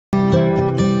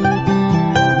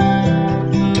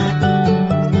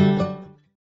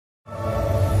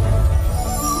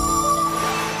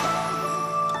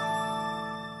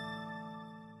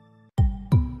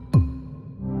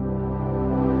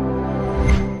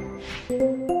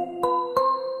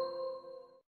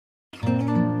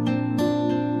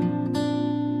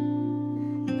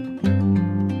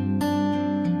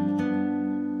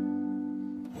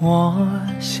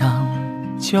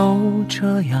就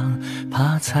这样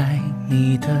趴在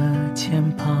你的肩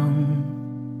膀，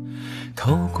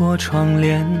透过窗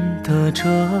帘的遮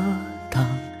挡，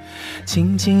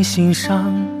静静欣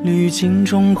赏滤镜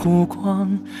中弧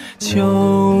光，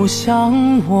就像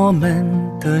我们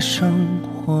的生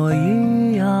活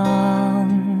一样，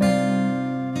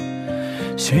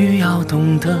需要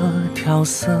懂得调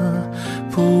色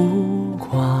补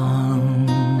光。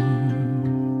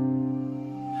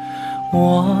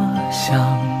我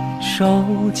想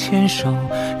手牵手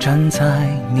站在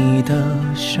你的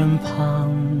身旁，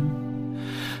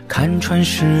看穿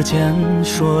时间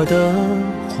说的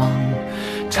谎，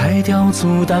拆掉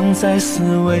阻挡在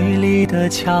思维里的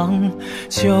墙，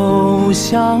就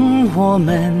像我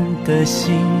们的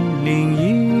心灵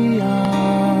一样，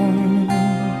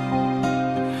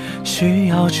需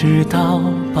要知道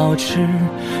保持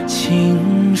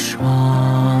清爽。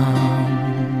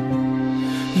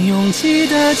拥挤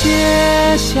的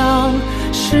街巷，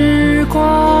时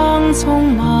光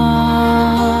匆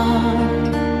忙，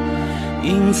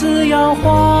影子摇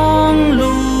晃，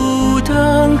路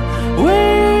灯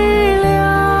微亮，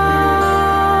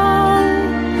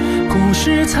故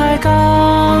事才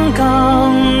刚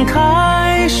刚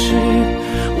开始，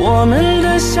我们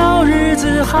的小日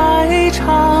子还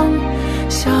长，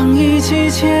想一起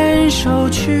牵手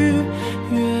去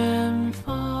远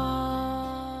方。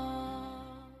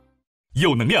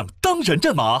有能量当然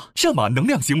战马，战马能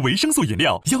量型维生素饮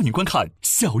料邀您观看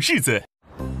小日子。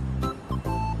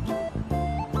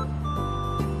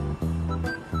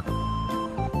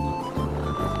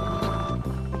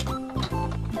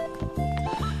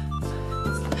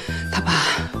大爸，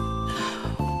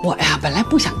我呀本来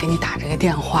不想给你打这个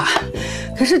电话，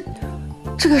可是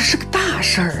这个是个大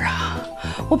事儿啊，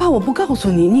我怕我不告诉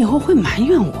你，你以后会埋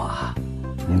怨我。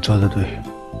你做得对，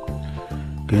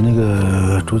给那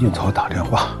个朱劲草打电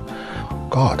话，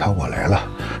告诉他我来了，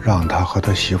让他和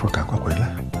他媳妇赶快回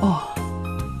来。哦，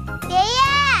爷爷，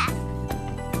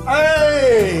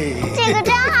哎，这个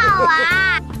真好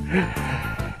玩。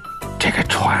这个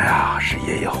船啊，是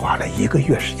爷爷花了1个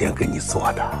月时间给你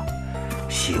做的，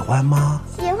喜欢吗？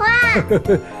喜欢。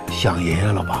想爷爷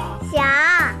了吧？想。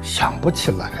想不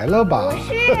起来了吧？不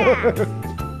是。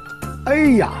哎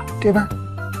呀，这边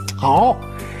好，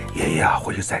爷爷啊，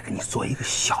回去再给你做一个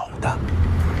小的。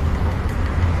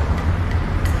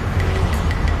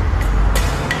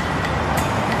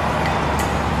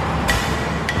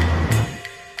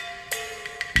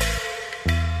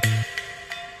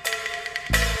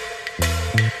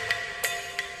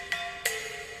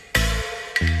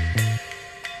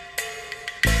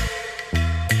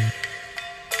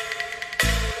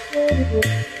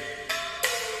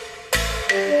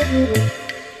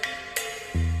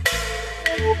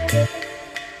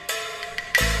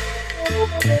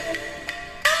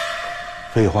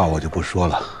废话我就不说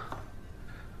了，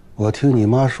我听你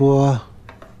妈说，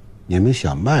你们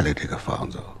想卖了这个房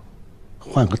子，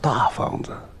换个大房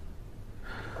子。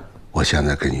我现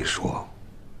在跟你说，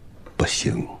不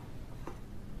行，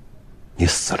你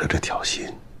死了这条心。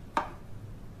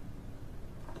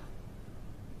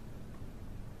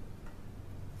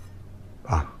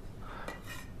爸，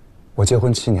我结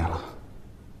婚7年了，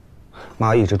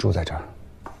妈一直住在这儿，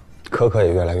可可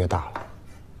也越来越大了，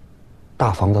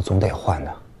大房子总得换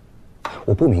的。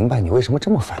我不明白你为什么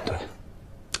这么反对。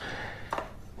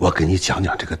我给你讲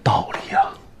讲这个道理呀。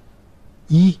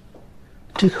一，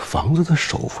这个房子的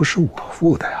首付是我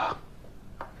付的呀，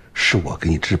是我给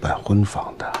你置办婚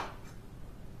房的，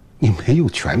你没有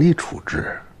权利处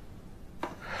置。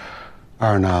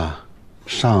二呢，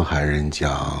上海人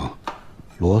讲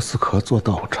螺丝壳做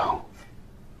道场，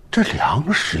这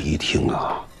两室一厅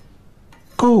啊，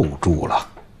够住了。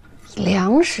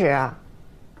2室啊？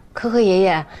可可爷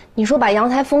爷，你说把阳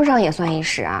台封上也算1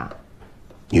室啊？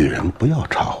女人不要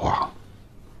插话。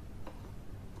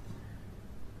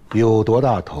有多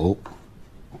大头，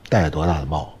戴多大的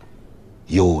帽；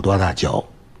有多大脚，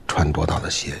穿多大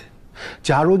的鞋。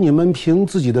假如你们凭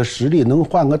自己的实力能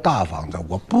换个大房子，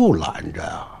我不拦着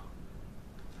啊。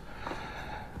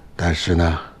但是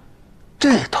呢，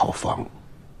这套房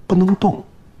不能动，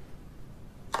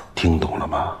听懂了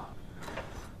吗？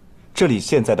这里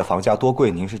现在的房价多贵，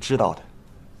您是知道的。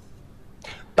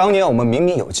当年我们明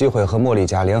明有机会和茉莉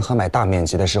家联合买大面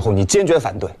积的时候，你坚决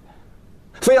反对，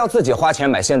非要自己花钱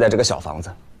买现在这个小房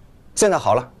子。现在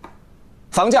好了，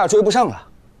房价追不上了，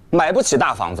买不起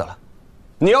大房子了，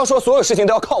你要说所有事情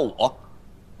都要靠我，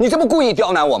你这不故意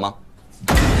刁难我吗？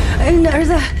哎，那儿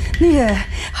子，那个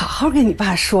好好跟你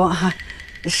爸说啊，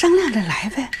商量着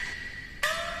来呗。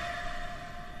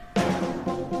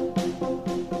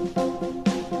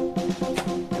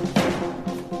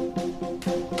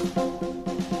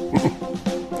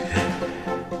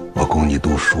供你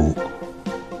读书，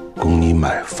供你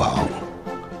买房。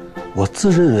我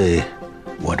自认为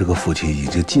我这个父亲已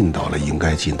经尽到了应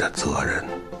该尽的责任。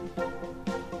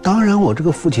当然，我这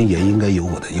个父亲也应该有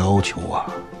我的要求啊。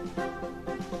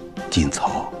劲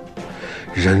草，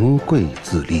人贵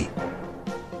自立，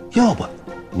要不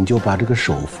你就把这个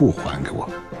首付还给我，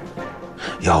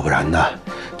要不然呢，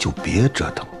就别折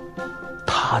腾，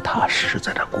踏踏实实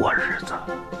在这过日子。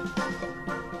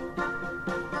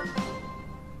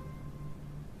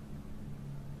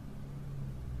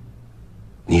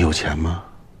你有钱吗？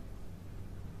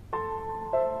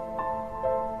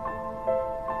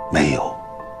没有。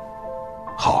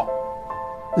好，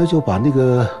那就把那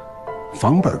个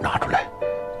房本拿出来，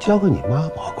交给你妈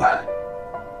保管。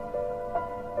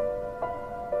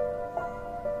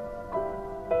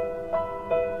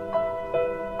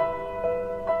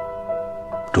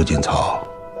朱劲草，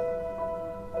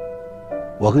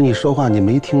我跟你说话你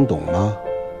没听懂吗？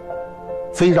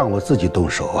非让我自己动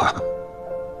手啊！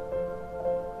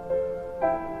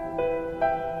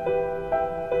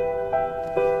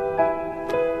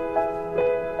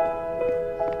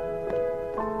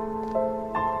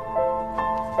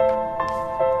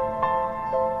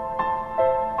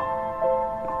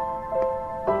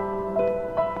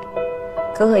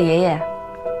可可爷爷，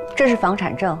这是房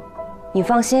产证，你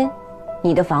放心，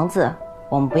你的房子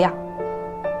我们不要。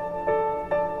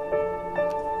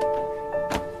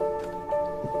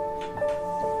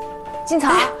劲草，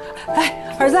哎，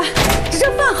儿子，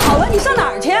这饭好了，你上哪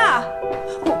儿去啊？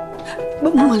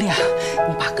茉莉啊，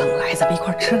你把刚来，咱们一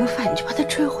块吃个饭，你就把他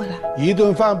追回来。一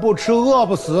顿饭不吃饿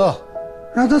不死，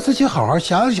让他自己好好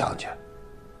想想去。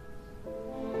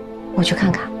我去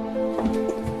看看。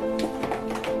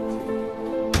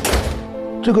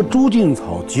这个朱劲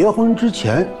草结婚之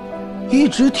前一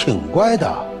直挺乖的，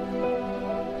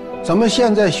怎么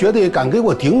现在学的也敢给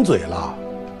我顶嘴了？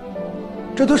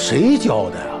这都谁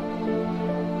教的呀？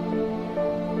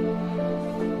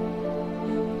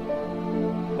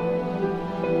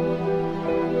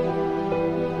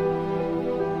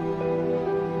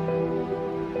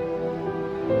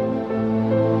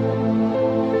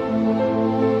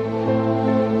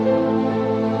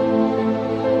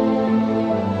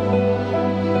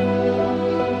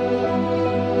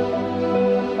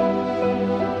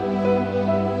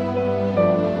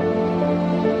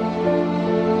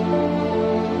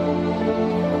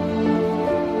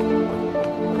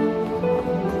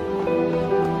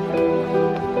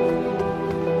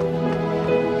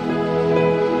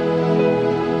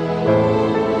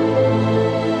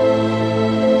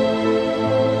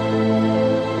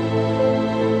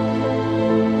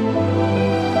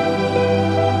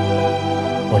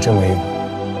真没用，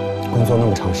工作那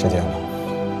么长时间了，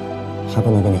还不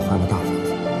能给你换个大房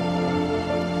子。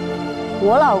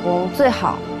我老公最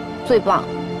好、最棒、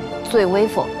最威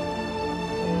风，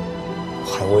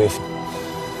还威风？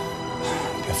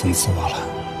别讽刺我了。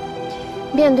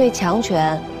面对强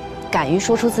权，敢于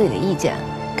说出自己的意见，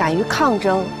敢于抗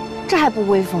争，这还不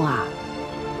威风啊？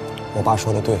我爸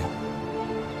说的对，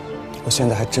我现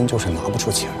在还真就是拿不出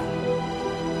钱来。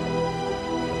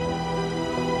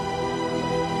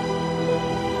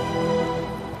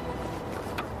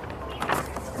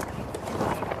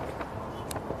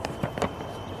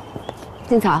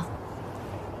劲草，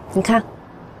你看，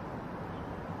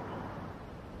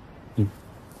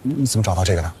你怎么找到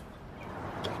这个的？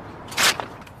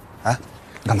哎，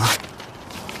你干嘛？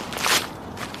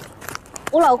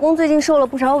我老公最近受了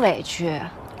不少委屈，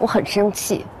我很生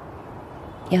气，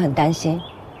也很担心。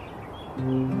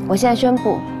我现在宣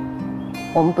布，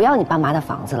我们不要你爸妈的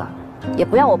房子了，也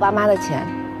不要我爸妈的钱。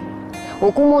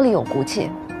我顾茉莉有骨气，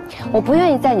我不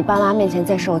愿意在你爸妈面前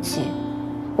再受气，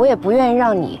我也不愿意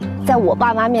让你在我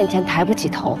爸妈面前抬不起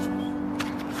头。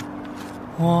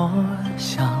我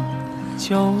想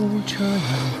就这样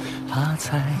趴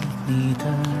在你的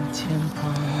肩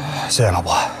膀，谢谢老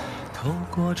婆。透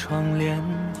过窗帘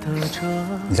的遮，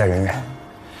你再忍忍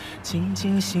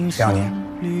，2年，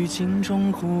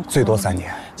最多3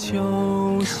年。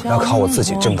我要靠我自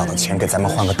己挣到的钱给咱们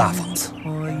换个大房子，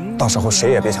到时候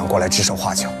谁也别想过来指手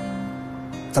画脚，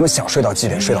咱们想睡到几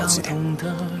点睡到几点。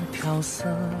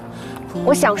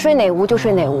我想睡哪屋就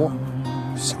睡哪屋，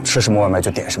想吃什么外卖就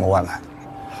点什么外卖，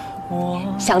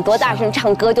想多大声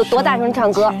唱歌就多大声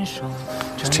唱歌。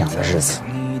就这样的日子，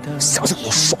想想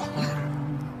都爽。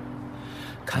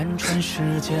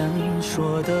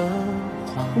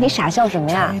你傻笑什么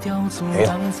呀？没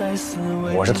有，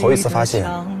我是头一次发现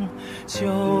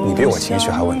你比我情绪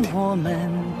还稳定。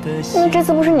因为这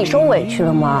次不是你受委屈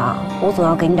了吗？我总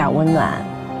要给你点温暖，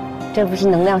这不是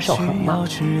能量守恒吗？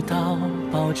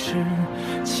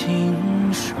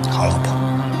好，老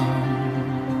婆。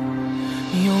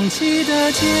起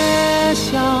的街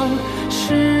巷，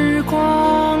时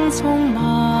光匆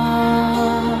忙，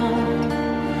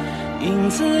影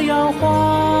子摇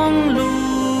晃，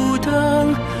路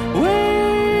灯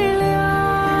微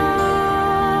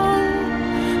亮，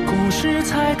故事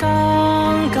才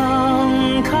刚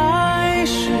刚开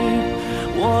始，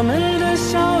我们的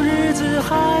小日子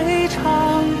还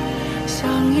长，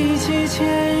想一起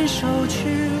牵手去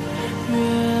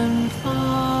远方。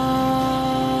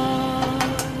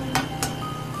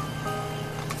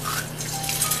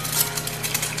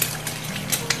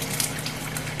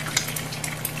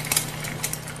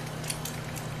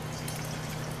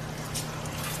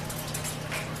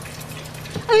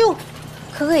哎呦，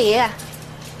可可爷爷，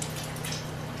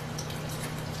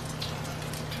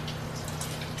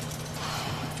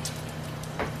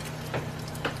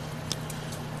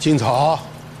劲草，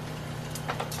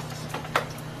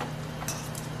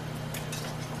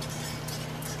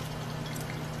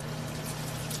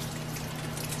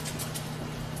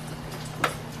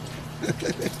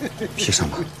披上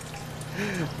吧。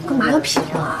干嘛要披上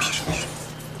啊？披上。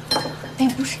哎，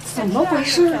不是，怎么回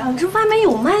事啊？这外面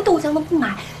有卖豆浆的不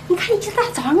买，你看你这大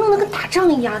早上弄得跟打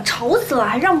仗一样，吵死了，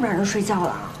还让不让人睡觉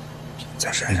了？再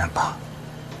忍忍吧，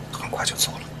很快就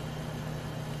走了。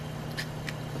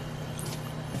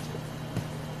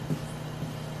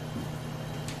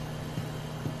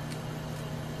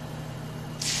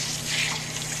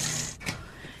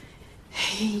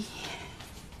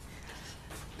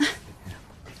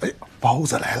哎，包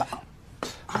子来了，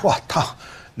哇，烫，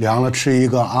凉了吃一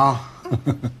个啊。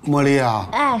茉莉啊，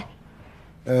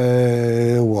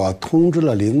哎，我通知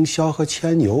了凌霄和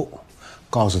牵牛，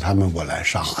告诉他们我来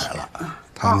上海了。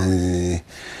他们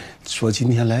说今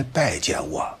天来拜见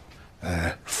我，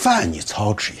饭你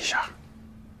操持一下。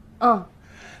嗯，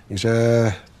你说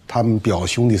他们表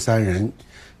兄弟3人，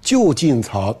就劲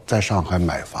草在上海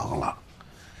买房了，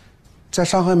在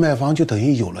上海买房就等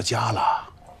于有了家了。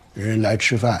人来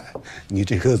吃饭，你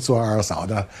这个做二嫂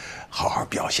的，好好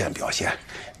表现表现，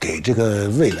给这个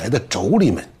未来的妯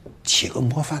娌们起个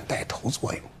模范带头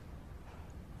作用。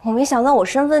我没想到我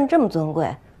身份这么尊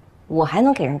贵，我还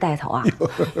能给人带头啊！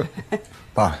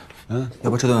爸，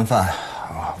要不这顿饭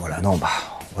啊，我来弄吧。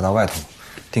我到外头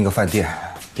订个饭店，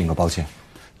订个包间。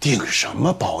订什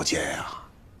么包间呀？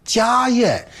家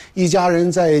宴，一家人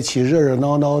在一起热热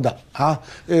闹闹的啊，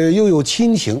又有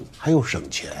亲情，还有省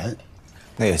钱。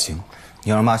那也行，你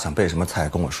要妈想备什么菜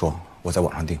跟我说，我在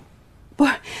网上订。不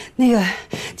是那个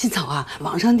劲草啊，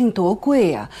网上订多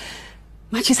贵呀，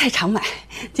妈去菜场买。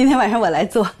今天晚上我来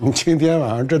做。你今天晚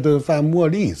上这顿饭茉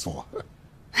莉做，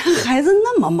孩子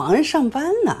那么忙着上班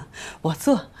呢，我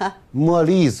做啊。茉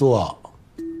莉做。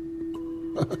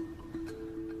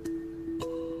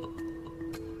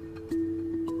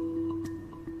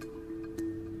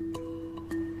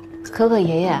可可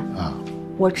爷爷啊，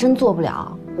我真做不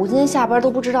了。我今天下班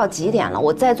都不知道几点了，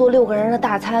我再做6个人的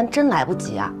大餐真来不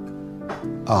及啊！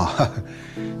啊，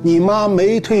你妈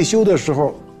没退休的时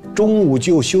候，中午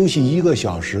就休息1个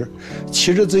小时，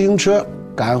骑着自行车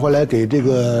赶回来给这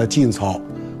个劲草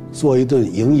做一顿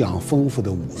营养丰富的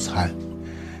午餐。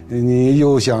你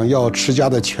又想要持家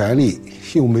的权利，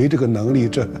又没这个能力，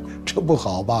这不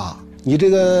好吧？你这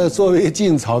个作为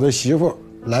劲草的媳妇，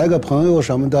来个朋友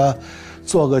什么的，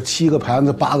做个7个盘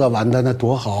子8个碗的，那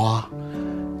多好啊！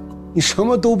你什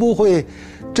么都不会，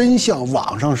真像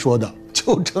网上说的，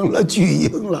就成了巨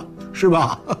婴了，是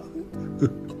吧？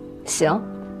行，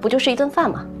不就是一顿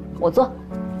饭吗？我做。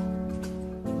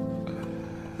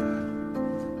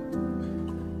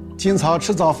劲草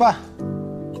吃早饭。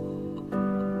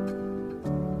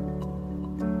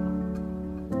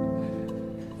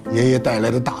爷爷带来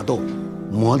的大豆，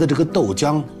磨的这个豆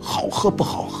浆好喝不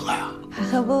好喝呀？还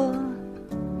喝不？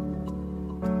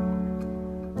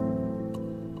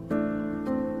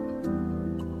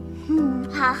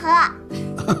好喝。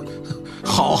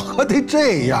好喝得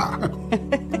这样，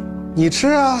你吃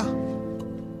啊。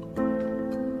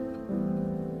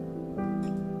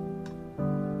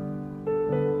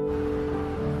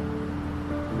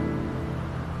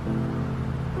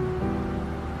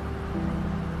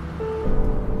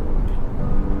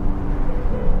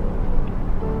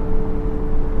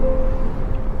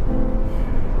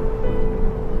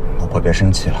老婆别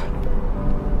生气了，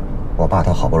我爸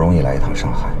他好不容易来一趟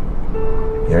上海，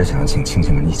也是想请亲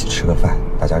戚们一起吃个饭，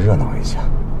大家热闹一下。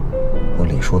等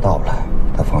礼数到了，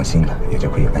他放心了，也就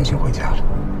可以安心回家了。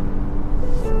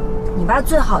你爸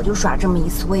最好就耍这么一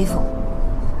次威风，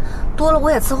多了我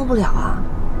也伺候不了啊。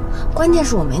关键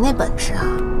是我没那本事啊。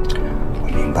我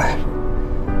明白，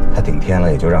他顶天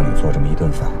了也就让你做这么一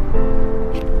顿饭。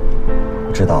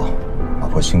我知道，老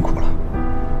婆辛苦了，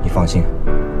你放心，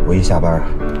我我一下班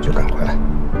就赶回来，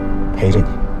陪着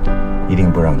你，一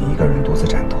定不让你一个人独自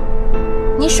战斗。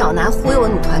你少拿忽悠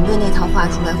你团队那套话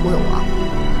出来忽悠我。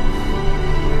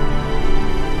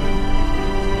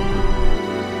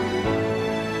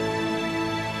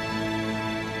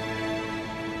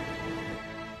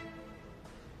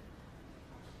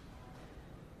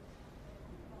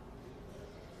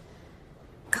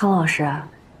康老师，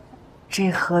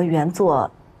这和原作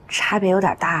差别有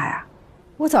点大呀。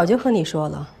我早就和你说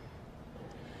了，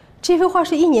这幅画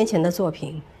是1年前的作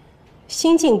品，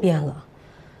心境变了，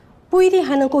不一定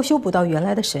还能够修补到原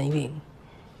来的神韵。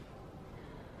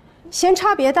嫌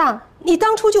差别大，你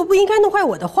当初就不应该弄坏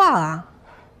我的画啊！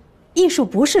艺术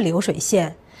不是流水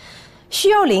线，需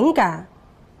要灵感，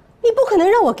你不可能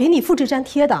让我给你复制粘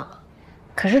贴的。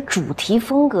可是主题、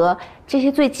风格这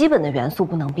些最基本的元素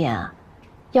不能变啊，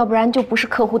要不然就不是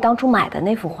客户当初买的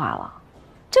那幅画了。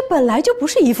这本来就不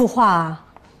是一幅画啊！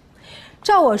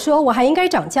照我说，我还应该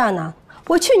涨价呢。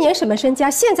我去年什么身家，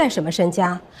现在什么身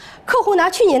家？客户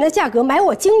拿去年的价格买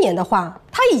我今年的画，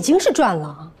他已经是赚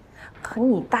了。可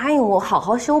你答应我好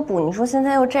好修补，你说现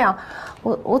在又这样，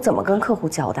我怎么跟客户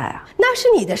交代啊？那是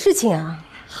你的事情啊。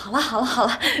好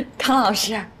了，康老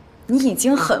师，你已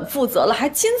经很负责了，还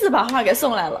亲自把画给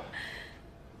送来了。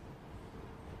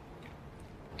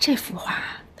这幅画，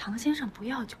唐先生不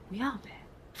要就不要呗，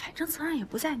反正责任也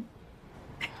不在你。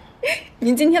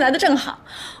您今天来的正好，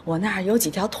我那儿有几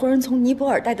条托人从尼泊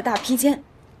尔带的大披肩，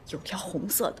有条红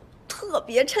色的，特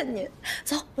别衬您。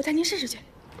走，我带您试试去。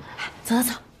走。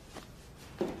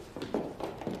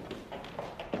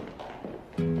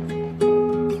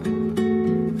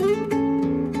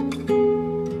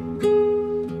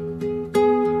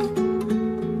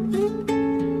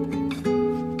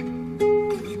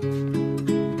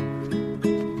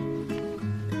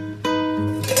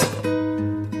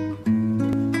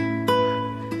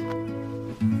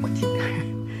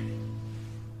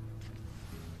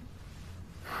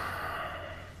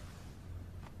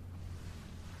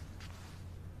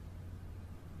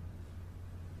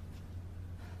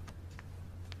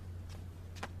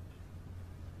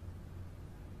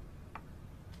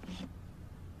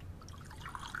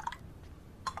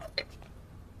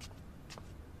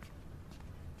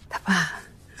爸，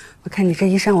我看你这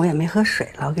一上午也没喝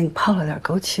水了，我给你泡了点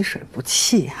枸杞水补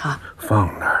气哈。放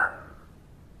那儿，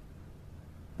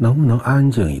能不能安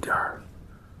静一点？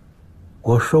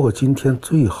我说过今天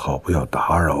最好不要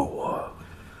打扰我。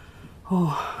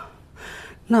哦，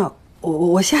那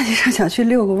我下去上小区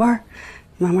遛个弯儿，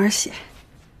慢慢写。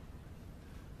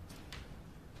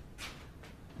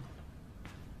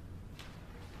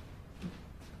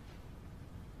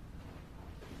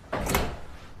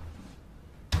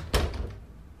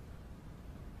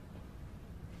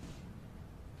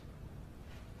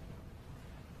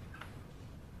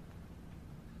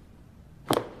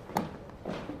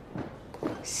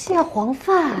蟹黄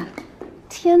饭，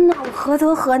天哪，我何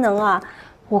德何能啊！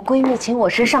我闺蜜请我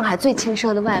吃上海最轻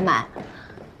奢的外卖，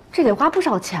这得花不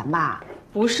少钱吧？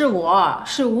不是我，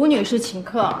是吴女士请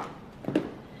客。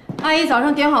阿姨早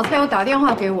上点好菜又打电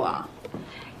话给我，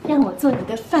让我做你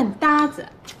的饭搭子。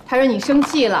她说你生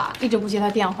气了，一直不接她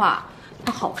电话，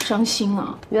她好伤心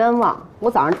啊。冤枉，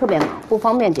我早上特别忙，不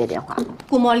方便接电话。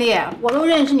顾茉莉，我都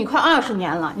认识你快20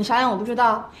年了，你啥样我不知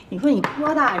道？你说你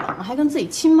多大人了，还跟自己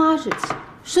亲妈似的，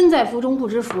身在福中不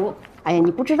知福。哎呀，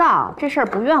你不知道这事儿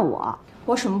不怨我，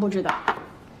我什么不知道？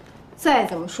再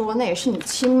怎么说那也是你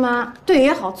亲妈，对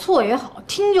也好，错也好，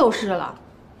听就是了。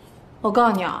我告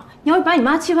诉你啊，你要是把你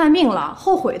妈气犯病了，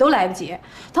后悔都来不及，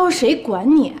到时候谁管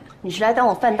你？你是来当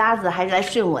我饭搭子，还是来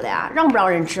训我的呀？让不让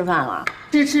人吃饭了？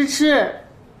吃，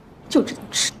就知道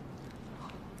吃。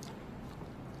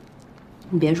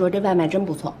你别说，这外卖真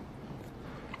不错。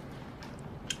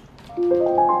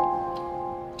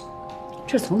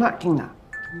这从哪儿订的？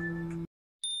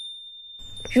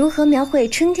如何描绘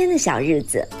春天的小日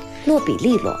子？落笔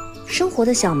利落，生活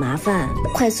的小麻烦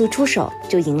快速出手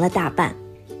就赢了大半。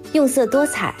用色多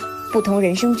彩，不同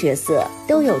人生角色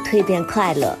都有蜕变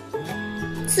快乐。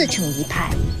自成一派，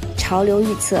潮流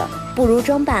预测不如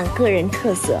装扮个人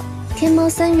特色。天猫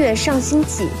3月上新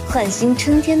季，焕新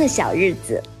春天的小日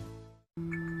子。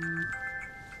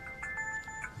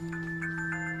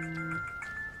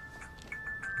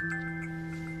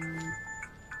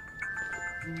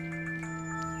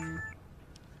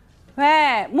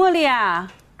喂，茉莉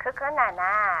啊！可可奶奶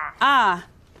啊，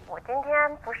我今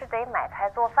天不是得买菜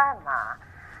做饭吗？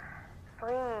所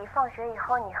以放学以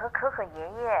后你和可可爷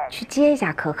爷去接一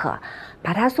下可可，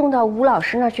把她送到吴老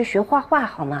师那儿去学画画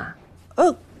好吗？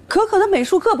可可的美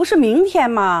术课不是明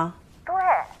天吗？对，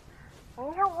明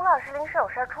明天吴老师临时有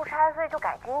事出差，所以就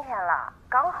改今天了。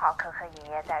刚好可可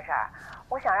爷爷在这儿，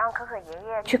我想让可可爷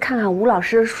爷去看看吴老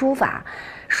师的书法，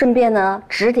顺便呢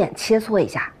指点切磋一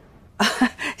下。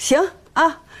行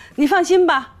啊，你放心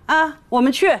吧啊，我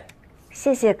们去。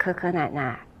谢谢可可奶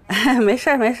奶。没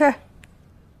事没事。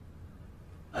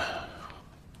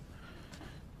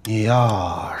你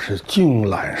呀是净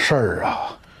揽事儿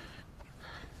啊！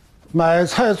买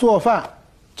菜做饭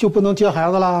就不能接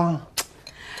孩子啦？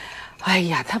哎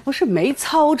呀，他不是没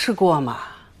操持过吗？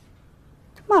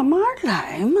慢慢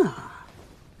来嘛。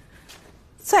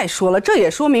再说了，这也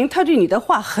说明他对你的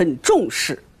话很重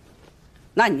视。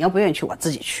那你要不愿意去，我自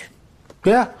己去。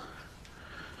别，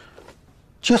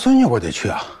接孙女我得去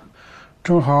啊，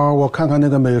正好我看看那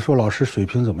个美术老师水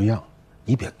平怎么样，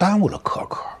你别耽误了可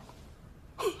可。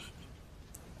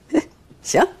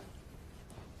行。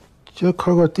这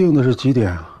可可定的是几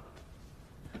点啊？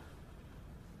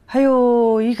还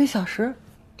有1个小时。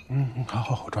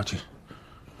好，抓紧。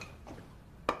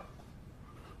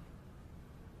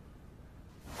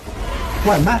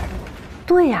外卖？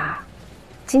对呀，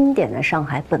经典的上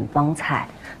海本帮菜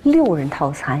，6人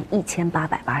套餐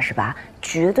1888，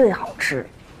绝对好吃。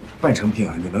半成品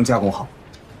啊，你能加工好？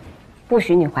不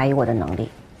许你怀疑我的能力。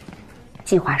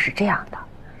计划是这样的，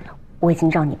我已经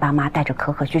让你爸妈带着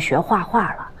可可去学画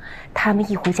画了，他们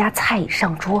一回家菜一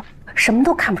上桌，什么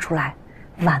都看不出来，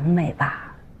完美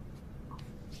吧？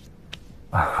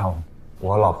啊，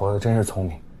我老婆真是聪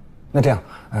明。那这样，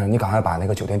你赶快把那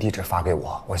个酒店地址发给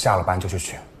我，我下了班就去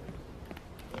取。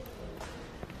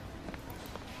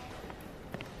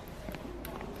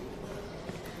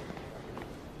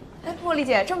哎，茉莉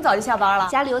姐，这么早就下班了？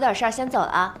家里有点事儿，先走了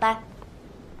啊，拜。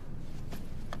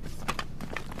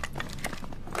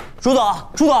朱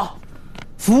总，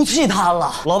服务器瘫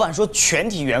了，老板说全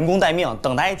体员工待命，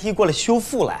等着 IT 过来修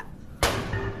复来。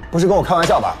不是跟我开玩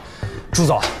笑吧？朱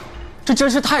总，这真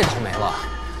是太倒霉了。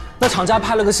那厂家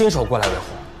派了个新手过来维护，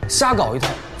瞎搞一通，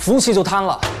服务器就瘫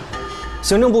了。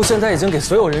行政部现在已经给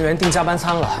所有人员订加班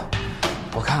餐了，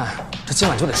我看这今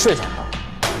晚就得睡这儿。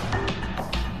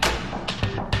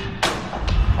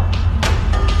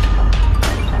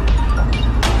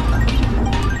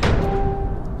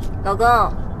老公，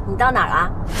你到哪儿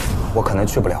了？我可能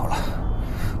去不了了，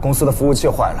公司的服务器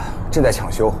坏了，正在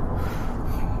抢修，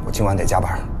我今晚得加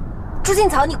班。朱劲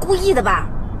草，你故意的吧？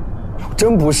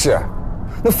真不是，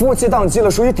那服务器宕机了，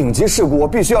属于顶级事故，我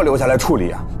必须要留下来处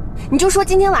理啊。你就说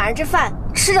今天晚上这饭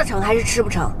吃得成还是吃不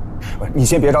成？不是，你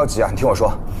先别着急啊，你听我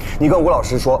说，你跟吴老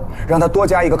师说，让他多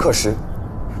加一个课时，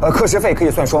课时费可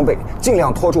以算双倍，尽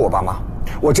量拖住我爸妈。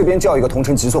我这边叫一个同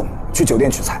城急送去酒店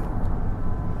取菜。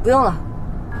不用了，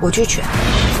我去取。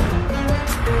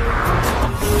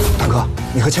大哥，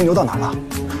你和牵牛到哪儿了？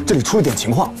这里出了点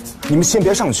情况，你们先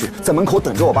别上去，在门口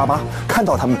等着我爸妈，看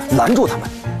到他们拦住他们。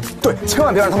对，千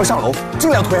万别让他们上楼，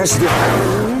尽量拖延时间。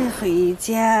回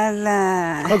家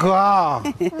了，可可啊，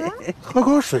喝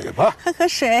口水吧。喝口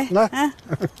水，来。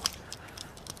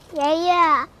爷爷，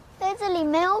杯子里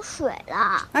没有水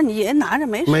了。那你爷爷拿着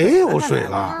没水？没有水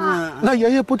了。那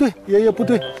爷爷不对，爷爷不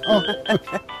对啊。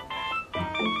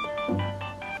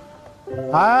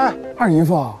哎，二姨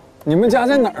夫，你们家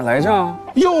在哪儿来着？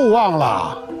又忘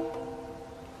了。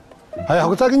哎呀，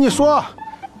我再跟你说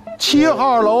，7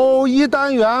号楼1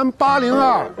单元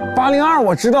802。802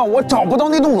我知道，我找不到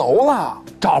那栋楼了。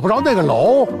找不着那个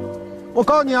楼？我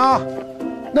告诉你啊，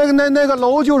那个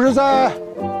楼就是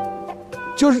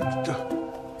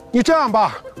你这样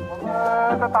吧，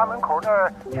我们在大门口那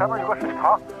儿前面有个水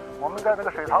塘，我们在那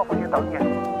个水塘附近等你，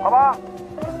好吧？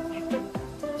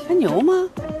牵牛吗？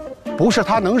不是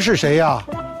他能是谁呀？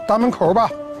大门口吧。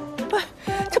不，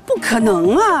这不可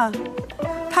能啊！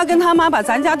他跟他妈把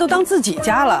咱家都当自己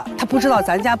家了，他不知道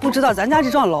咱家这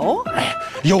幢楼。哎，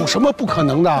有什么不可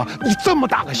能的？你这么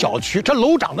大个小区，这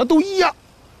楼长得都一样。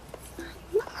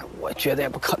那我觉得也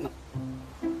不可能。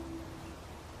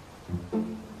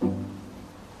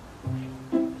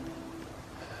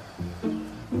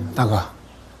大哥，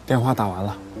电话打完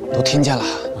了，都听见了。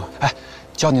哎，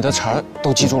教你的词儿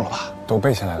都记住了吧？都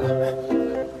背下来了。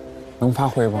能发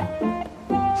挥不？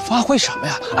发挥什么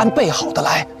呀？按背好的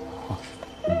来。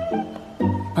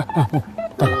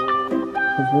大哥，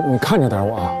你看着点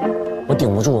我啊，我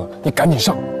顶不住了，你赶紧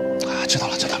上。啊，知道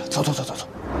了，走。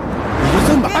你就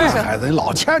这么爱孩子，你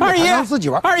老牵着他让自己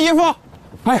玩。二姨夫，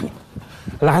哎，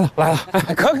来了，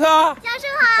可可，教授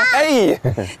好。哎，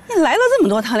你来了这么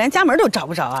多趟，连家门都找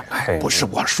不着啊？不是，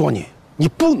我说你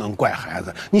不能怪孩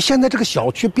子。你现在这个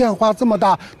小区变化这么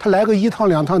大，他来个1趟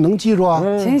2趟能记住啊？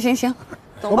行，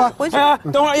走吧，回去。哎，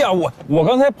等会儿，哎呀，我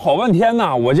刚才跑半天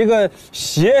呢，我这个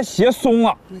鞋松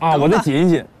了啊，我得紧一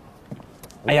紧。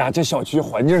哎呀，这小区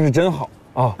环境是真好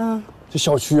啊！这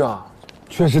小区啊，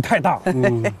确实太大。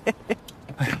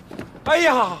哎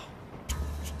呀，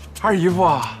二姨夫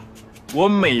啊，我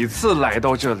每次来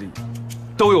到这里，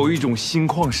都有一种心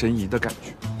旷神怡的感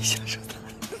觉。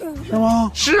是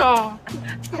吗？是啊，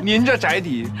您这宅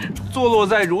邸坐落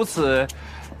在如此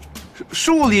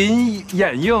树林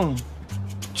掩映、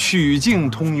曲径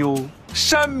通幽、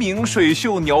山明水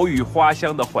秀、鸟语花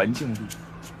香的环境里，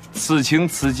此情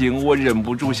此景，我忍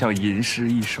不住想吟诗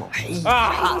一首。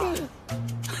啊！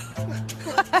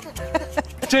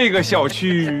这个小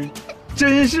区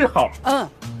真是好。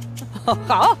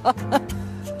好。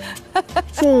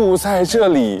住在这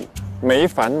里没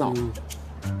烦恼，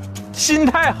心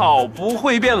态好不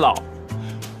会变老，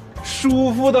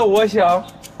舒服的我想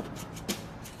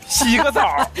洗个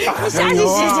澡。你下去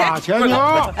洗去。前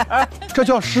牛，这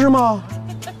叫诗吗？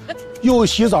又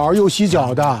洗澡又洗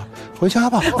脚的，回家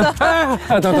吧。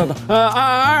等，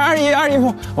二姨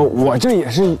夫，我这也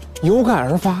是有感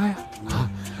而发呀。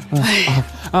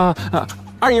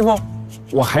二姨夫，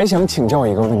我还想请教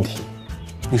一个问题。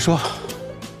你说，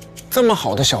这么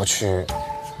好的小区，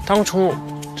当初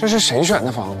这是谁选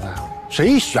的房子呀？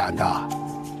谁选的？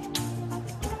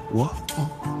我。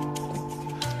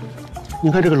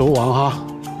你看这个楼王哈，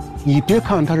你别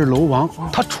看它是楼王，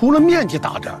它除了面积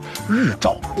大点，日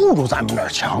照不如咱们那儿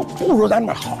强，不如咱们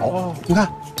那儿好。你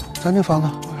看，咱这房子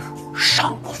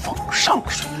上风上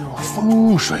水，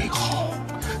风水好。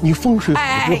你风水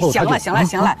好之后，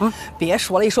行了，别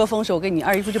说了，一说风水，我跟你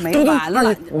二姨夫就没完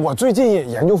了。我最近也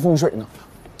研究风水呢，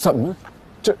怎么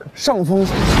这上风？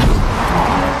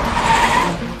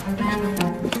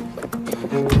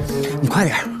你快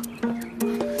点！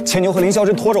钱牛和林霄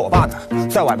真拖着我爸呢，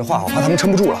再晚的话，我怕他们撑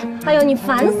不住了。哎呦，你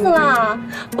烦死了！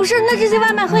不是，那这些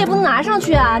外卖盒也不能拿上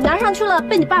去啊，拿上去了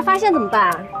被你爸发现怎么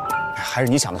办？还是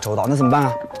你想的周到，那怎么办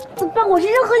啊？怎么办？我这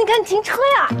任何你赶紧停车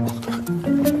呀！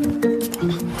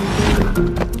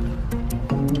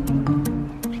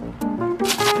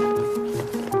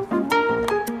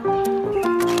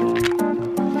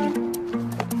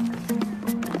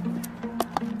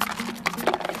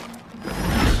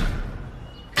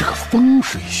风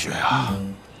水学啊，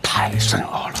太深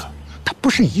奥了，它不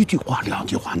是一句话两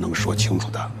句话能说清楚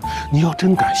的。你要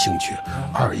真感兴趣，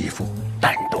二姨夫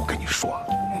单独跟你说。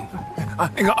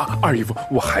那个二姨夫，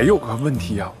我还有个问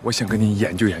题啊，我想跟您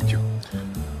研究研究。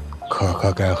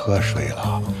可该喝水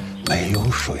了，没有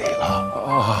水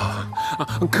了。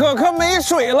可没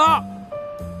水了。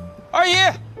二姨，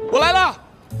我来了。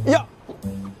呀，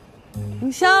林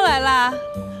霄来啦。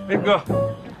那个。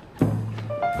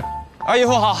二姨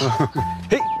夫好，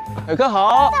嘿，哥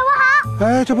好，大夫好。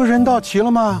哎，这不人到齐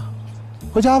了吗？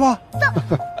回家吧。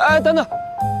哎，等等，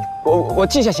我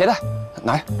系一下鞋带，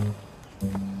拿来。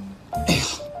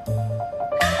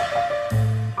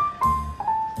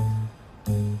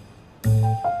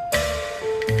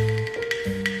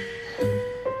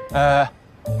哎呀，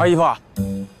二姨夫啊，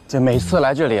这每次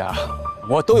来这里啊，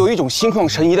我都有一种心旷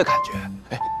神怡的感觉。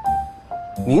哎，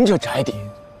您这宅邸，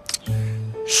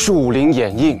树林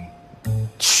掩映。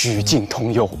曲径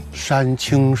通幽，山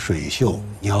清水秀，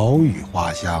鸟语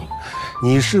花香，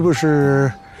你是不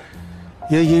是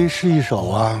也吟诗一首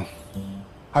啊？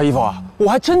二姨夫啊，我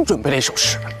还真准备了一首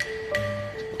诗。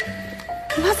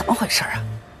你妈怎么回事啊？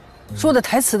说的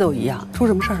台词都一样，出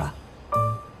什么事了？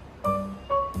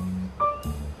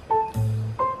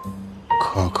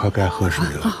可该喝水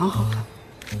了。好。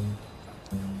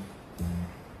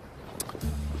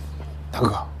大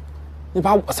哥，你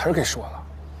把我词儿给说了。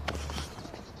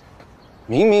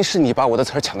明明是你把我的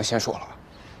词儿抢着先说了，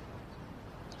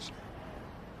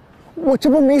我这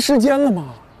不没时间了吗？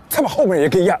才把后面也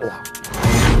给演了。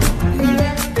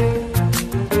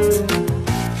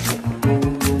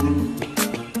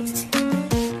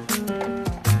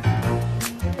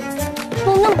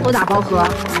弄那么多打包盒，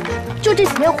就这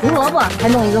几片胡萝卜还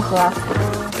弄一个盒，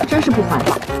真是不环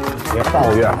保。别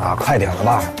抱怨啊，快点了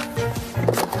吧。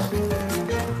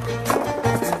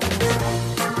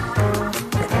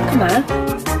干嘛？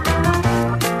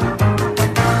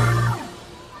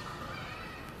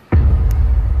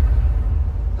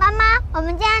妈妈，我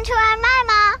们今天吃外卖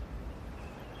吗？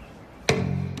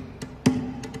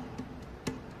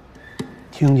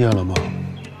听见了吗？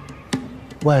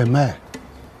外卖。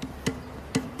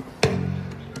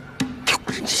丢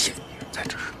人现眼，在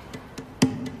这儿。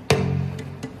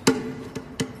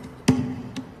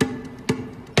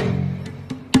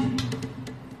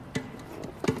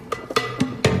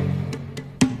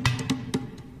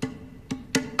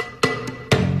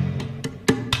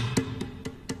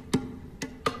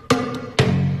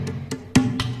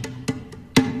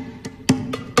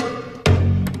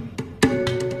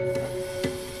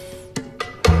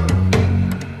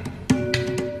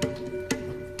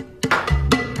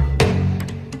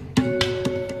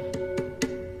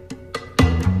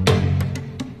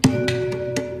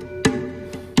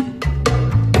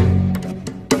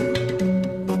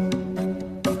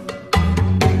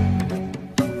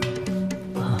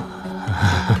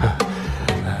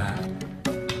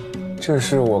这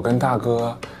是我跟大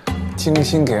哥精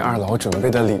心给二老准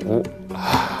备的礼物，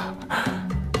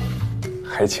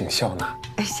还请笑纳。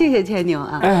谢谢天牛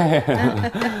啊！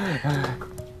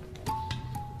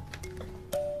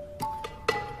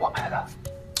我买的。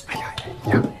哎呀，一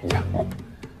样。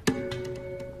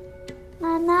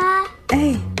奶奶，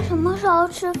什么时候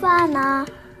吃饭呢？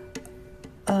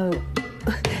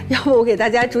要不我给大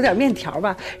家煮点面条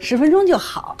吧，10分钟就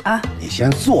好啊。你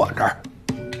先坐这儿，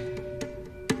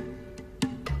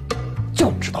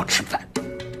就知道吃饭。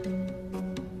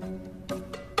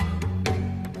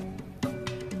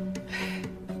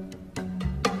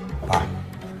爸，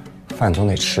饭总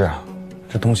得吃啊，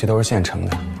这东西都是现成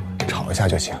的，炒一下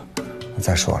就行。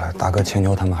再说了，大哥牵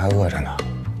牛他们还饿着呢。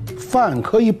饭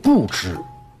可以不吃，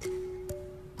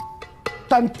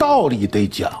但道理得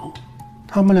讲。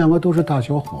他们2个都是大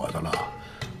小伙子了，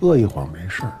饿一会儿没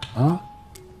事啊。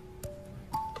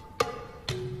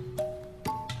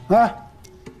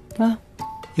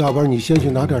要不然你先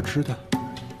去拿点吃的。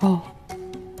哦。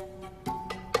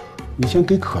你先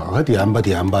给可可点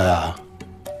吧呀。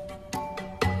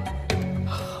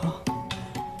好，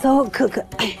走，可可，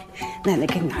奶奶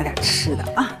给你拿点吃的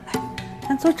啊，来，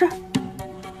咱坐这儿。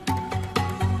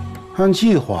按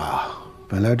计划啊，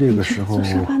本来这个时候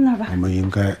我们应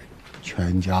该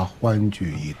全家欢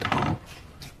聚一堂，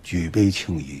举杯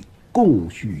庆饮，共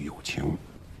叙友情。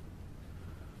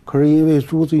可是因为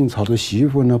朱劲草的媳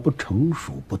妇呢不成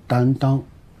熟不担当，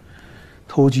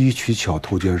投机取巧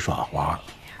偷奸耍滑，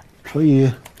所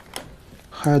以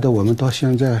害得我们到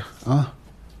现在啊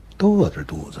都饿着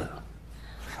肚子。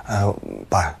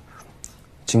爸，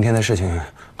今天的事情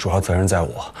主要责任在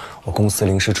我公司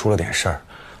临时出了点事儿，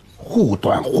护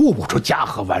短护不出家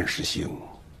和万事兴。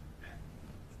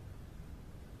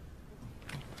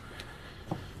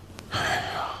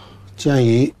鉴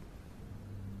于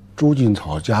朱劲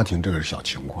草家庭这个小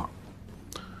情况，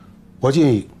我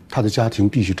建议他的家庭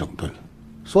必须整顿，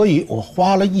所以我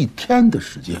花了1天的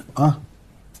时间啊，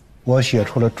我写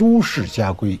出了朱氏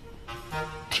家规，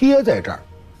贴在这儿，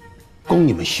供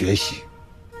你们学习。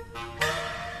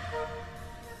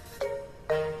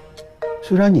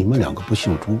虽然你们2个不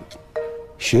姓朱，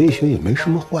学一学也没什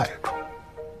么坏处。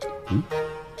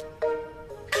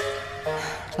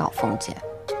老冯姐。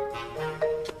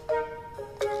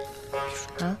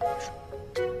啊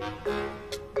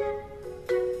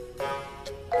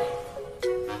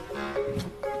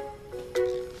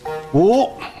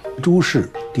5，朱氏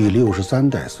第63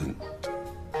代孙，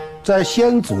在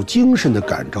先祖精神的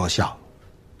感召下，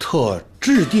特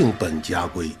制定本家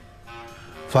规。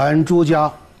凡朱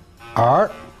家儿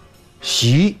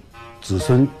媳子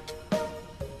孙，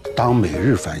当每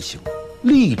日反省，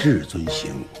立志遵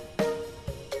行。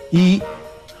1，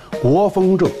国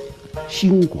风正，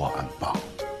兴国安邦；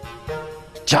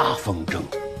家风正，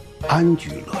安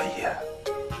居乐业。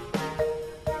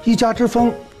一家之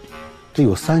风，得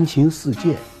有3勤4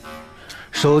戒：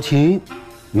手勤、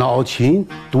脑勤、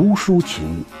读书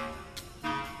勤。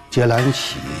戒懒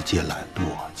起，戒懒惰，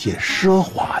戒奢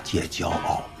华，戒骄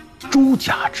傲。朱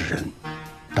家之人，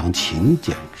当勤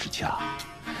俭持家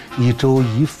，1粥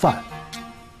1饭，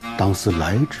当思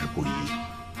来之不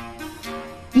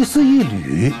易；1丝1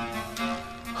缕，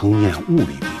恒念物力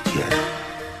维艰。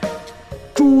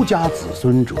朱家子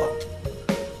孙者，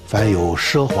凡有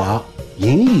奢华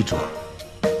淫逸者，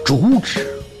逐之。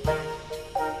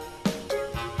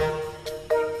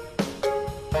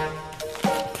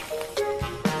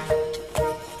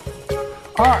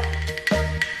2，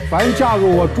凡嫁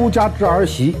入我朱家之儿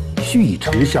媳，须以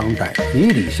诚相待，以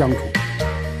礼相处，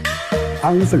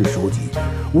安分守己，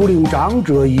勿令长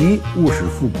者疑，勿使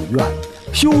父母怨，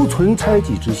休存猜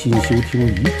忌之心，休听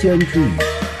离间之语，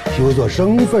休做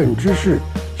生分之事，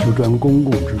休专公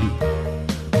共之利，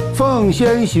奉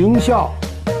先行孝，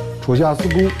处下司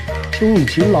公，轻以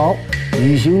勤劳，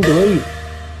以行德义。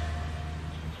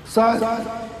3，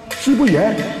事不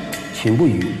言，寝不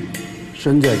语，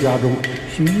身在家中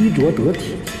需衣着得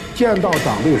体，见到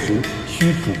长辈时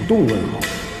需主动问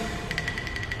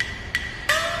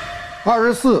好。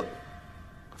24，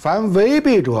凡违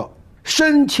背者，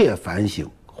深切反省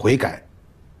悔改，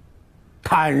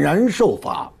坦然受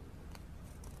罚。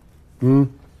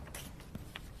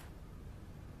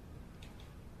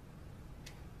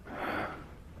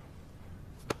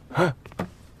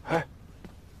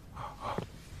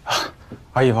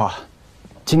二姨夫，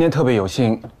今天特别有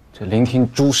幸聆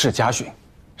听朱氏家训，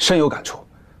深有感触。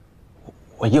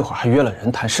我一会儿还约了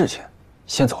人谈事情，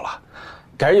先走了，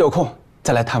改日有空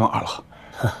再来探望二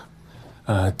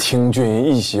老。听君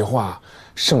一席话，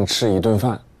胜吃1顿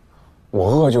饭。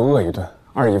我饿就饿1顿，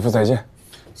二姨夫再见。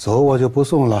走我就不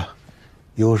送了，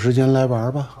有时间来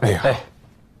玩吧。哎呀，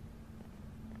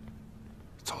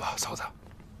走了，嫂子。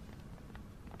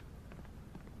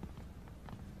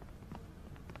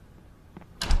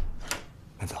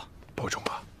慢走，保重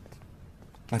啊。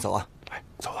慢走啊。哎，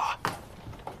走了啊。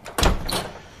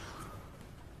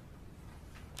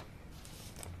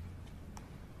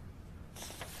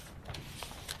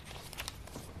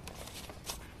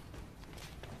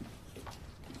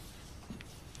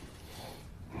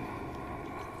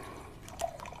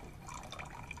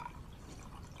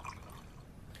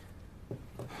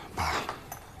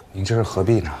您这是何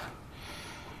必呢？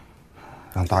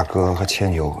让大哥和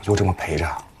牵牛就这么陪着，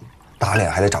打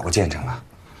脸还得找个见证啊！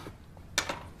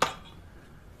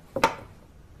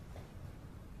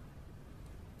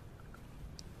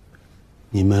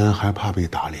你们还怕被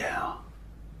打脸啊？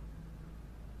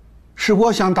是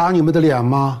我想打你们的脸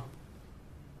吗？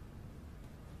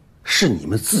是你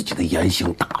们自己的言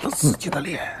行打了自己的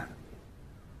脸。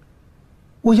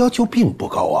我要求并不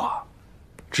高啊，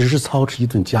只是操持一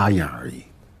顿家宴而已。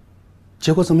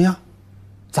结果怎么样？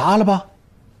砸了吧？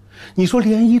你说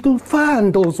连一顿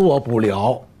饭都做不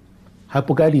了，还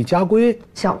不该立家规？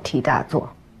小题大做。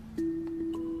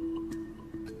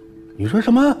你说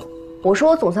什么？我说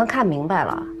我总算看明白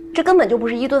了，这根本就不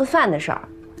是一顿饭的事儿，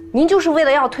您就是为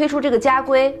了要推出这个家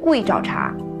规，故意找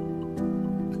茬。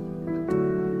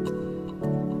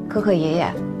可可爷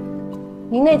爷，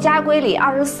您那家规里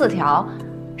24条，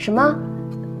什么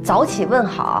早起问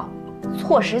好，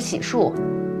错时洗漱，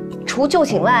除就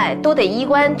寝外都得衣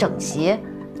冠整齐，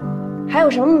还有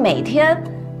什么每天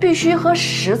必须喝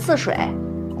10次水，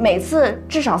每次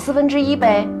至少1/4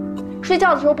杯，睡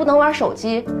觉的时候不能玩手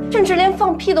机，甚至连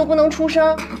放屁都不能出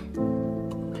声。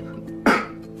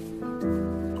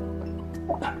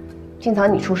静草，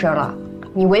你出声了，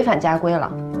你违反家规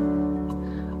了。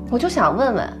我就想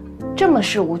问问，这么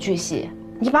事无巨细，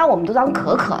你把我们都当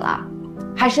可可了，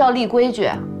还是要立规矩？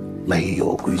没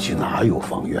有规矩哪有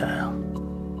方圆啊？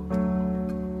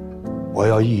我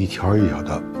要一条一条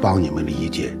的帮你们理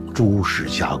解诸事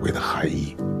家规的含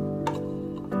义，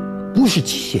不是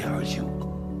机械而行，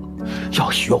要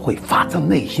学会发自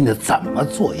内心的怎么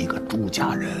做一个猪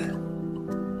家人。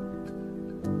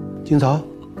金草，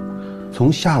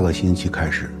从下个星期开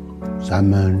始，咱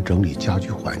们整理家居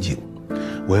环境，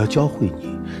我要教会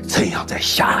你怎样在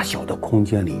狭小的空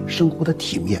间里生活的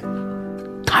体面，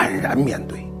坦然面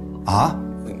对。啊，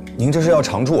您这是要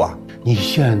常住啊？你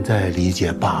现在理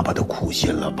解爸爸的苦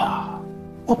心了吧？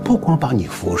我不光把你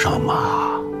扶上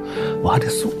马，我还得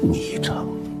送你一程。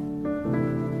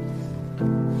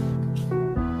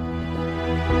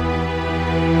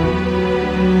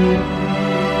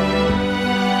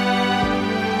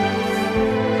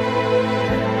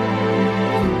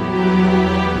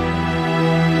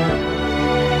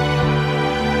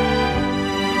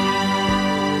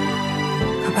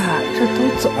爸爸，这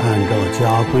都走，按照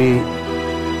家规，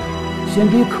先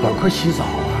给可可洗澡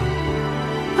啊！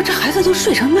我这孩子都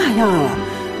睡成那样了，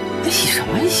还洗什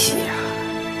么洗呀？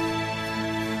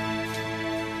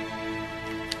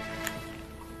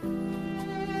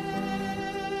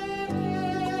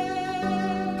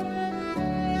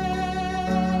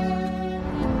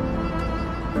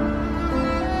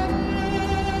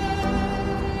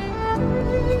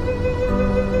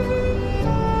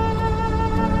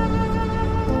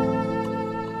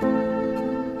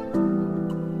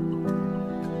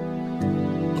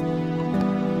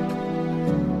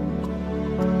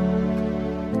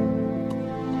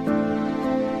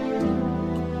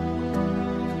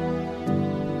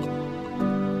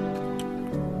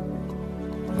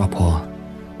老婆，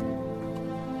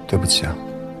对不起啊，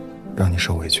让你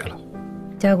受委屈了。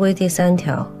家规第3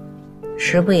条，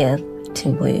食不言，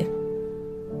寝不语。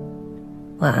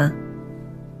晚安。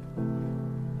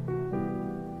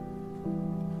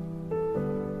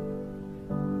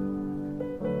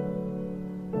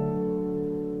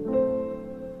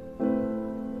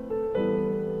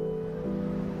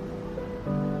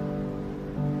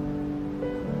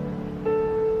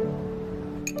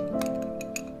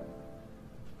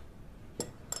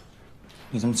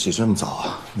你怎么起这么早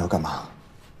啊？你要干嘛？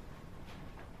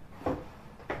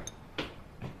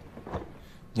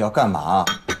你要干嘛？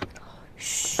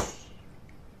嘘。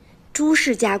诸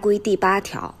事家规第8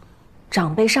条，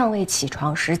长辈尚未起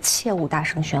床时，切勿大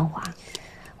声喧哗。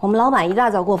我们老板一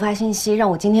大早给我发信息，让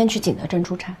我今天去景德镇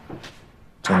出差。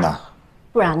真的？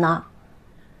不然呢？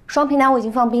双皮奶我已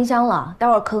经放冰箱了，待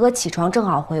会儿可可起床正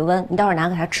好回温，你待会儿拿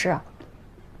给他吃啊。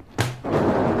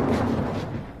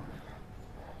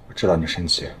我知道你生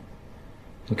气，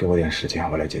你给我点时间，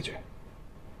我来解决。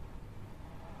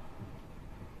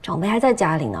长辈还在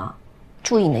家里呢，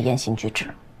注意你的言行举止。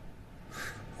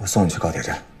我送你去高铁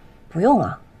站。不用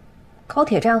了，高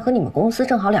铁站和你们公司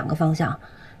正好2个方向，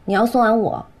你要送完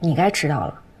我，你该迟到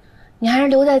了。你还是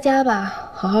留在家吧，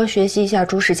好好学习一下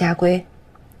诸事家规，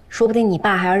说不定你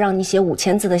爸还要让你写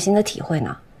5000字的新的体会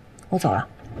呢。我走了。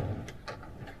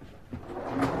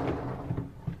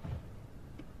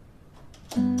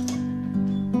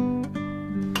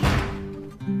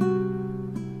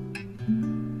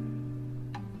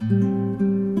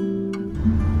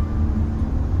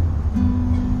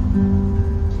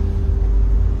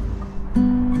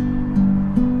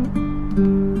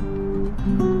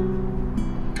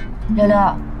六六，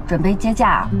准备接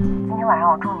驾。今天晚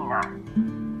上我住你那儿，记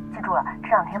住了，这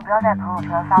2天不要在朋友圈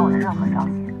发我的任何消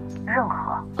息，任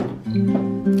何。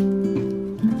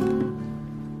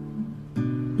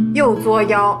又作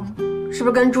妖，是不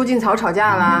是跟朱劲草吵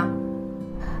架了？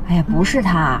哎呀，不是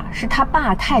他，是他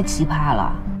爸太奇葩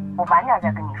了。我晚点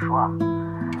再跟你说，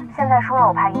现在说了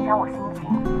我怕影响我心情。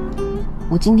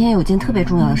我今天有件特别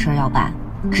重要的事要办，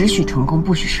只许成功，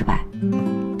不许失败。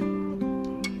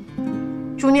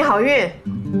祝你好运，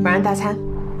晚上大餐。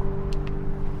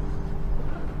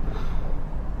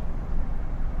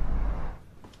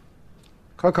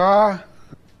可可，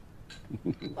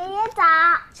爷爷早。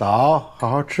早，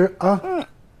好好吃啊。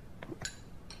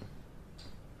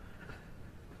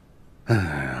哎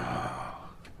呀，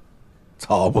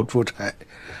早不出差，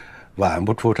晚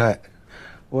不出差，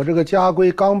我这个家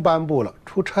规刚颁布了，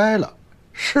出差了，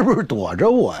是不是躲着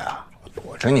我呀？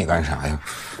躲着你干啥呀？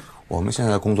我们现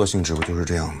在工作性质不就是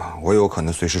这样吗？我有可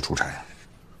能随时出差。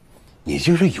你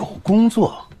就是有工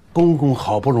作，公公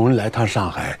好不容易来趟上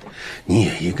海，你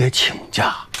也应该请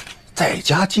假，在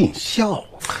家尽孝。哎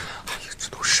呀，这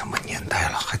都什么年代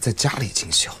了，还在家里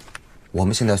尽孝？我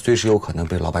们现在随时有可能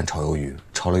被老板炒鱿鱼，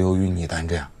炒了鱿鱼你单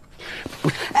这样。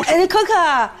哎，可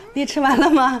可，你吃完了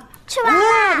吗？吃完了。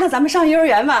那咱们上幼儿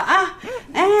园吧啊！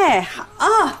哎，好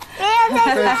啊。爷爷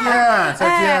再见。再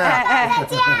见。再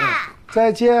见。再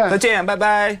见，再见，拜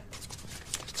拜。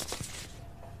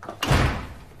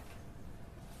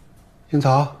劲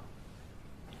草，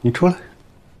你出来。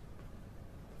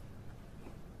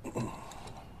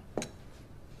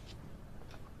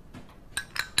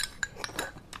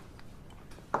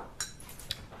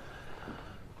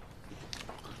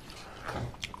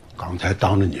刚才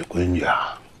当着你闺女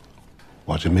啊，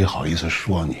我真没好意思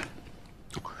说你。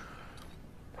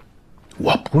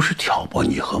我不是挑拨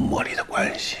你和茉莉的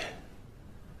关系。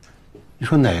你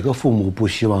说哪个父母不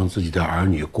希望自己的儿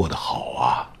女过得好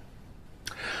啊？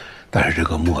但是这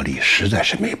个茉莉实在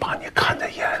是没把你看在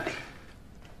眼里。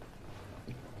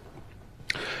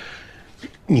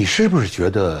你是不是觉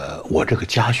得我这个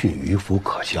家训迂腐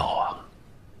可笑啊？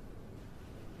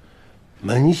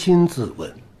扪心自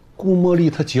问，顾茉莉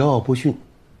她桀骜不驯，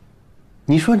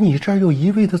你说你这儿又一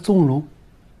味的纵容，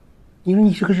你说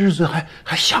你这个日子还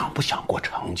想不想过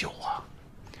长久啊？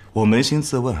我扪心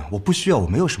自问，我不需要，我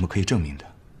没有什么可以证明的。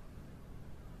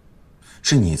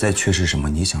是你在缺失什么？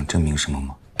你想证明什么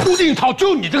吗？顾劲草，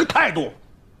就你这个态度，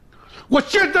我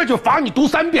现在就罚你读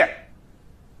3遍，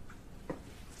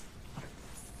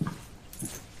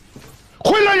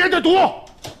回来也得读。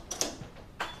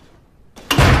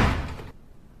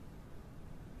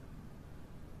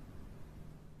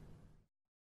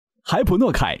海普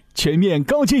诺凯全面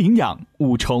高阶营养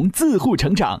，5重自护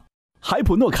成长。海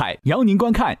普诺凯邀您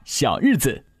观看《小日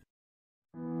子》。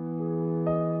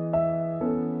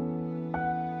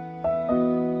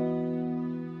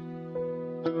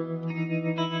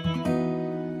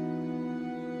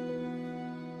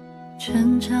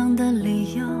成长的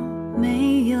理由，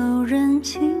没有人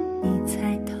轻易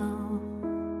猜透，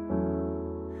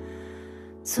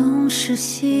总是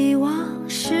希望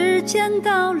时间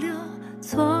倒流，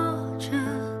挫折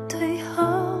退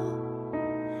后，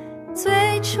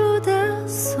最初的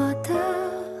所得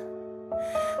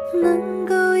能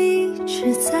够一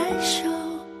直在手，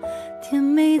甜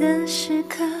美的时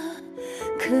刻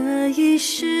可以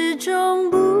始终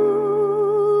不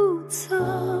走，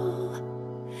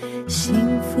幸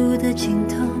福的尽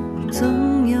头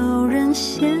总有人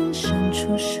先伸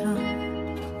出手，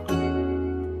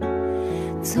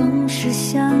总是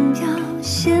想要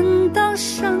先到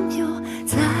上游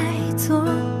再做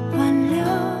挽留，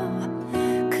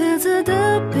苛责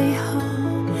的背后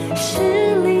是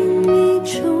另一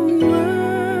种温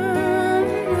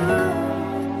柔，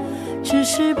只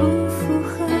是不符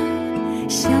合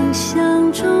想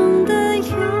象中的拥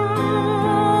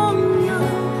有，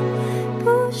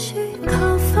不需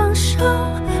靠放手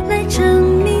来证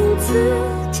明自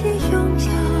己拥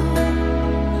有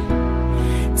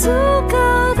足够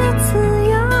的自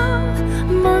由，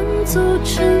满足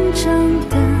成长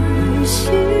的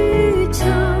需求，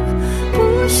不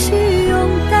需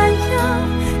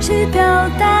去表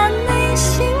达内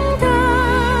心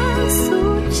的诉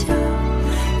求，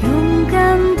勇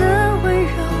敢的温柔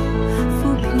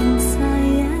抚平撒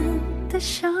眼的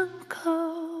伤。